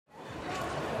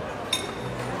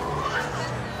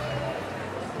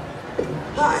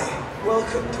Hi,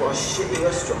 welcome to our shitty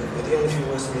restaurant where the only thing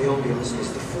worse than the ambience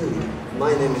is the food. My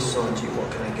name is Sanji,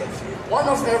 what can I get for you? One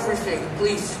of everything,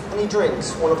 please. Any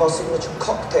drinks? One of our signature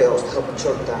cocktails to help you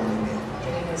choke down the meal.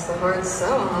 Getting us the hard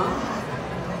sell, huh?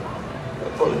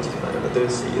 Apologies, madam, I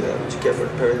didn't see you there. What you get for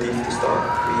an aperitif to start?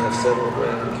 We have several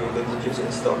brand new vintages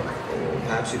in stock. Or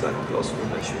perhaps you'd like a gloss of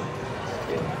measure.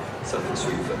 Yeah, something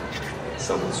sweet for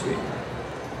someone sweet.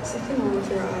 Something wrong with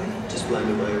your eye? Just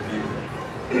blinded by your view.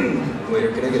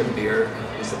 Waiter, can I get a beer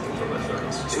and something for my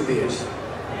friends? 2 beers.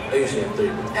 I usually have 3.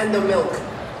 And the milk.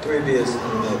 3 beers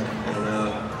and milk. And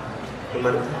no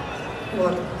matter.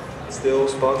 What? Still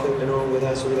sparkling mineral with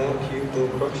ice or without, cubed or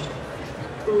crushed?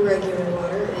 Regular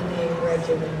water in a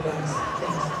regular glass.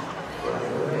 Thanks.